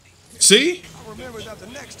pretty handy. See? I'll remember that the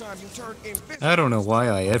next time you turn invisible. I don't know why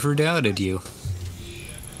I ever doubted you.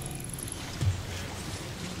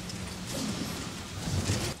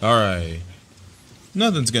 Alright.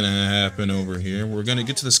 Nothing's gonna happen over here. We're gonna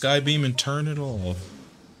get to the sky beam and turn it off.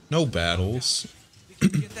 No battles. Think you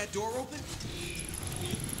can get that door open?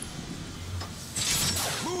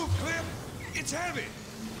 Move, Cliff. It's heavy.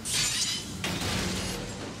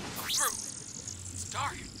 I'm through. It's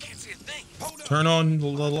dark. Can't see a thing. Hold up. Turn on the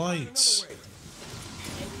lights.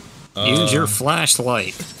 Use your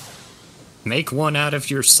flashlight. Make one out of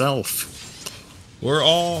yourself. We're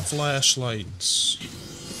all flashlights.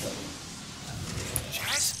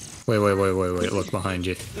 Jazz? Wait, look behind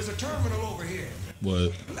you. There's a terminal over here.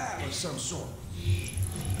 What? Lab of some sort.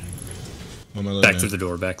 What am I looking Back at? through the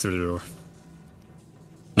door, back through the door.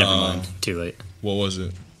 Never mind, too late. What was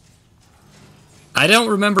it? I don't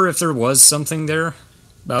remember if there was something there,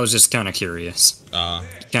 but I was just kind of curious.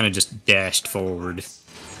 Kind of just dashed forward.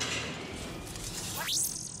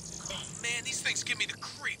 Man, these things give me the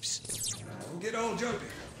creeps. Don't get all jumpy.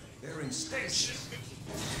 They're in stasis.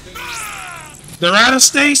 They're out of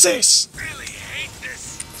stasis! Really hate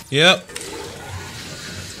this. Yep.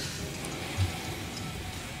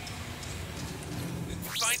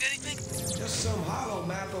 Find anything? Just some hollow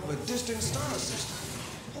map of a distant star system.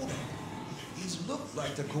 Hold on. These look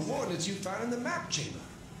like the coordinates you found in the map chamber.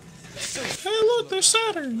 Hey, look, there's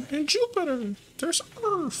Saturn and Jupiter. There's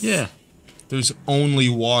Earth. Yeah, There's only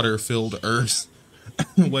water-filled Earth.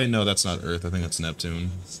 Wait, no, that's not Earth. I think that's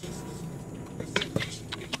Neptune.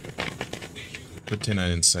 Pretend I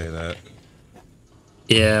didn't say that.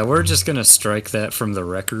 Yeah, we're just gonna strike that from the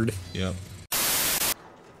record. Yep.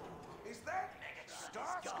 Is that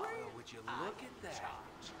Starscream? Would you look at that?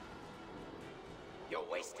 You're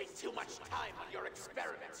wasting too much time on your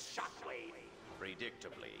experiments, Shockwave.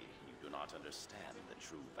 Predictably, you do not understand the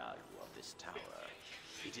true value of this tower.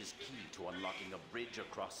 It is key to unlocking a bridge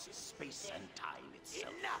across space and time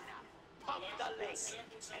itself. Enough! Pump the lake.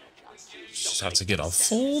 Just have to get a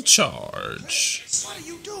full charge. What are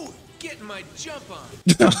you doing? Getting my jump on.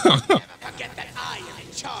 Forget that I am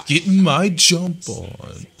in charge. Getting my jump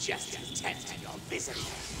on. Just attend to your business.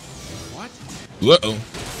 What? Uh-oh.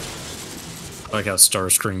 I like how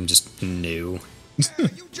Starscream just knew. Yeah,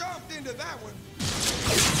 you jumped into that one.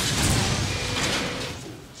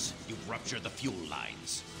 You've ruptured the fuel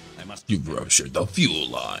lines. I must. You ruptured the fuel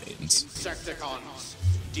lines. Insecticons,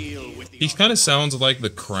 deal with the. He kind of sounds like the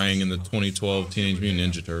Krang in the 2012 Teenage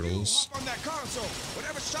Mutant Ninja Turtles. Up on that console.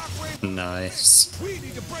 Whatever Shockwave. Nice. We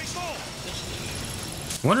need to break all.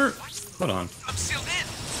 Wonder. Hold on. I'm sealed in.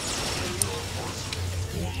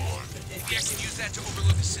 Yeah, I can use that to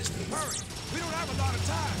overload the system. Hurry. We don't have a lot of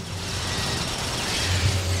time.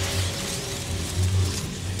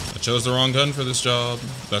 I chose the wrong gun for this job.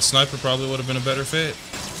 That sniper probably would have been a better fit.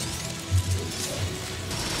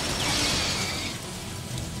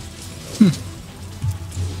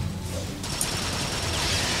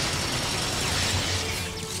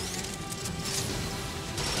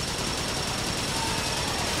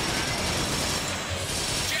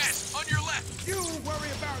 Jazz, on your left. You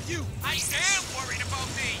worry about you. I am worried about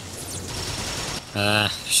me.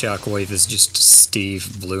 Shockwave is just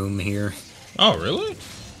Steve Bloom here. Oh, really?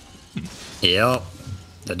 Yep.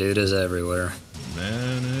 The dude is everywhere.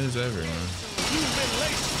 Man is everyone. You've been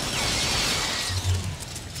late.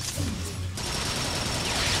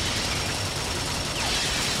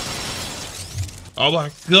 Oh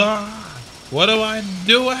my god! What am I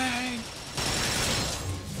doing?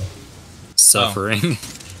 Suffering.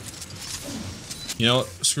 You know what?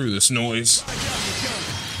 Screw this noise.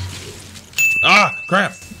 Ah!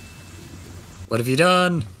 Crap! What have you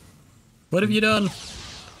done? What have you done?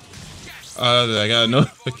 I got a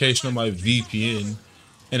notification on my VPN,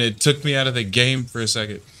 and it took me out of the game for a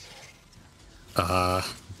second. Well,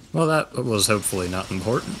 that was hopefully not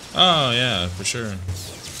important. Oh, yeah, for sure.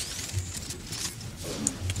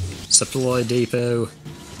 Supply depot.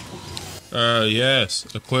 Yes.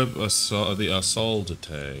 Equip the assault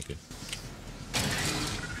attack.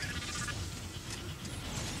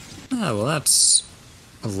 Ah, well, that's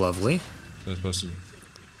lovely. That's supposed to...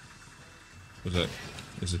 Was that...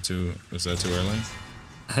 Is that too early?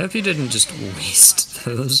 I hope you didn't just waste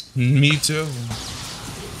those. Me too.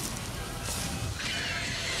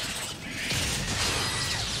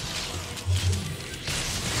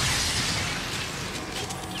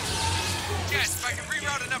 Jazz, if I can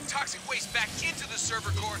reroute enough toxic waste back into the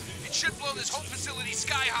server core, it should blow this whole facility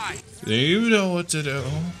sky high. You know what to do.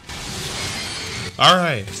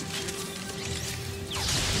 Alright.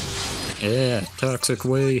 Yeah, toxic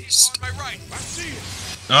waste. On my right. I see it.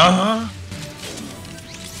 Uh-huh.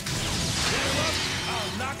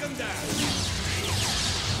 I'll knock him down.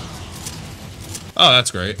 Oh,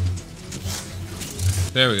 that's great.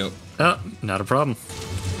 There we go. Oh, not a problem.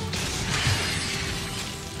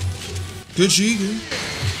 Good Shigu.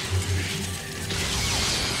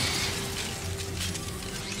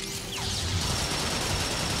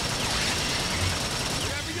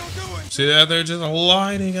 Whatever you're doing. See that? They're just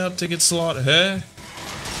lining up to get slaughtered. Hey?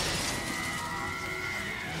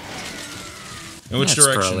 In which That's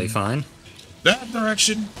direction? probably fine. That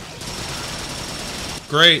direction.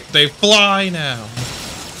 Great. They fly now.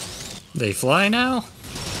 They fly now?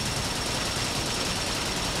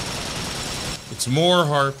 It's more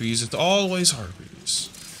harpies. It's always harpies.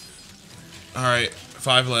 Alright.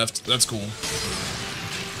 5 left. That's cool.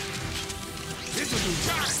 This will do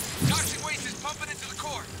time. Toxic waste is pumping into the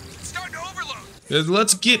core. It's starting to overload.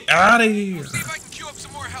 Let's get out of here. See if I can queue up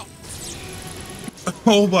some more help.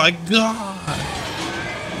 Oh my god.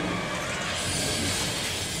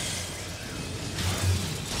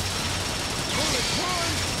 Bullet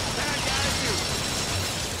one. Bad guy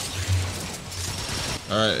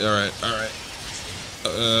Alright.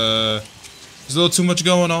 There's a little too much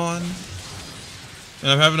going on.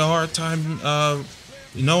 And I'm having a hard time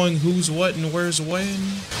knowing who's what and where's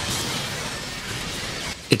when.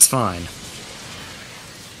 It's fine.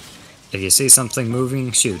 If you see something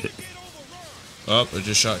moving, shoot it. Oh, I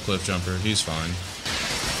just shot Cliff Jumper. He's fine.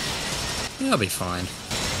 That'll be fine.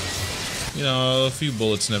 You know, a few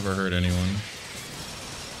bullets never hurt anyone.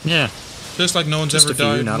 Yeah. Just like no one's Just ever a few,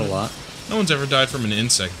 died. not a lot. No one's ever died from an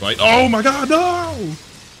insect bite. Oh my god, no!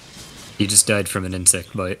 You just died from an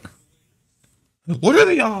insect bite. What are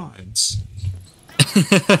the odds?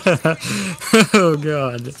 Oh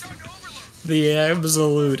god. The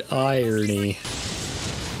absolute irony.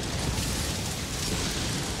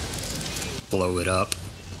 Blow it up.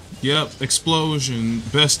 Yep, explosion.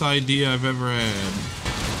 Best idea I've ever had.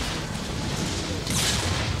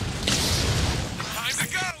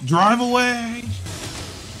 Drive away!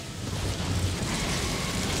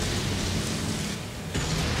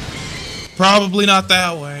 Probably not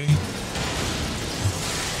that way.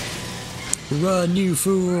 Run, you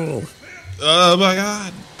fool! Oh my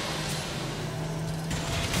god.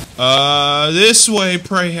 This way,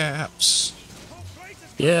 perhaps.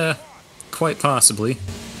 Yeah, quite possibly.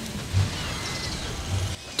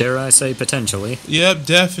 Dare I say potentially. Yep,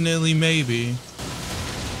 definitely, maybe.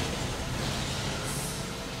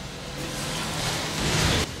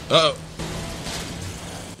 Uh-oh.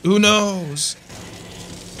 Who knows?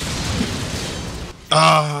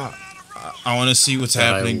 I want to see what's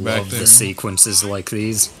happening back there. I love the sequences like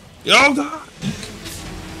these. Oh god!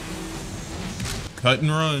 Cut and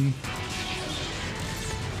run.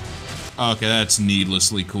 Okay, that's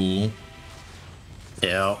needlessly cool.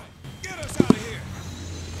 Yeah.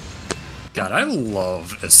 God, I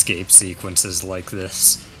love escape sequences like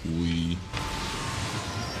this. We.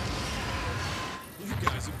 You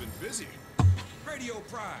guys have been busy. Radio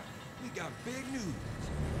Prime, we got big news.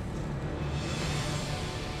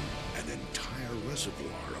 An entire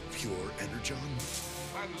reservoir of pure energon?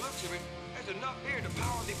 By the looks of it, there's enough here to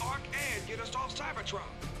power the Ark and get us off Cybertron.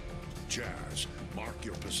 Jazz, mark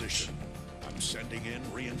your position. I'm sending in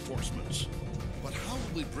reinforcements. But how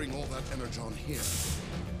will we bring all that energon here?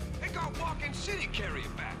 They got Walking City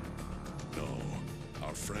carrying back. No,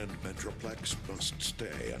 our friend Metroplex must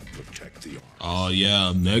stay and protect the Ark. Oh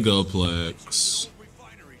yeah, Megaplex.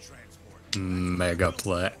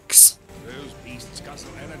 Megaplex. Those beasts got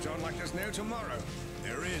some energon like there's no tomorrow.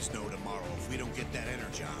 There is no tomorrow if we don't get that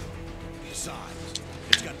energon. Besides,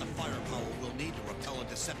 it's got the firepower we'll need to repel a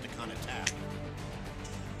Decepticon attack.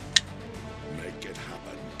 Make it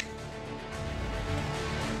happen.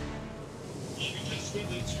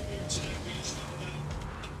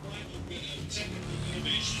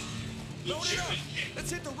 Load it up!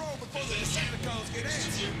 Let's hit the road before the Decepticons get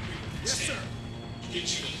antsy. Yes, sir.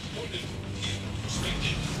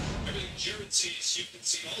 Everything Jared sees, you can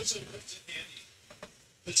see also worked in handy.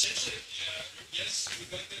 Potentially, yes, we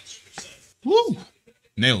got that 2%. Woo!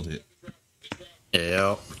 Nailed it.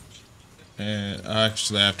 Yeah. And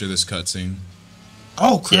actually, after this cutscene.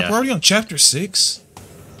 Oh crap! We're already on chapter 6.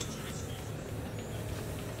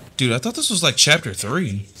 Dude, I thought this was like chapter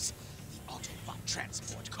 3. Autobot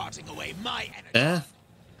transport carting away my energy. Yeah.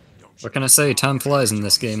 What can I say? Time flies in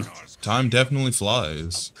this game. Time definitely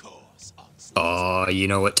flies. Oh, you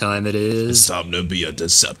know what time it is? It's time to be a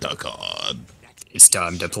Decepticon. It's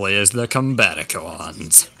time to play as the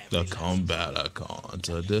Combaticons. The Combaticons,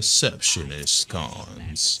 the Deceptionist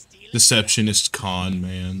Cons. Deceptionist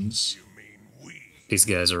Con-mans. These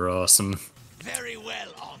guys are awesome. Very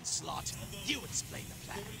well, Onslaught. You explain the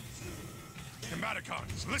plan.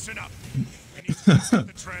 Combaticons, listen up. We need to set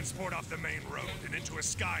the transport off the main road and into a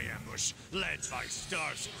sky ambush led by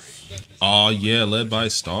Starscream. Oh yeah, led by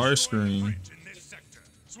Starscream.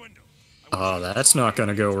 Oh, that's not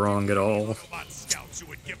gonna go wrong at all. Scouts who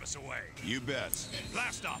would give us away. You bet.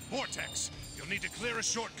 Blast off, Vortex. You'll need to clear a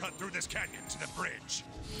shortcut through this canyon to the bridge.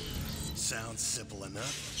 Sounds simple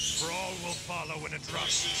enough. Brawl will follow in a drop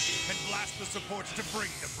and blast the supports to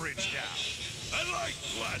bring the bridge down. I like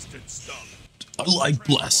blasted stuff. I like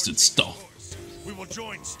blasted stuff. We will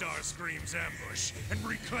join Starscream's ambush and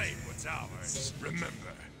reclaim what's ours.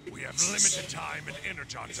 Remember, we have limited time and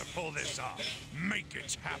energon to pull this off. Make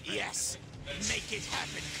it happen. Yes, make it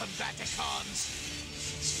happen, Combaticons.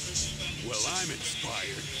 Well, I'm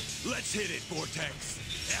inspired. Let's hit it, Vortex.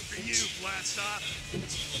 After you, blast off.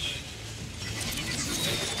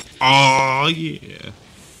 Oh yeah.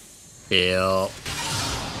 Yeah.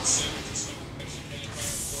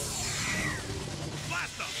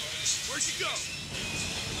 Blast off. Where'd you go?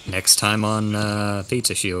 Next time on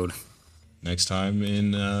Pizza Shield. Next time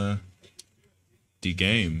in the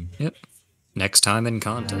game. Yep. Next time in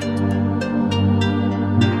content.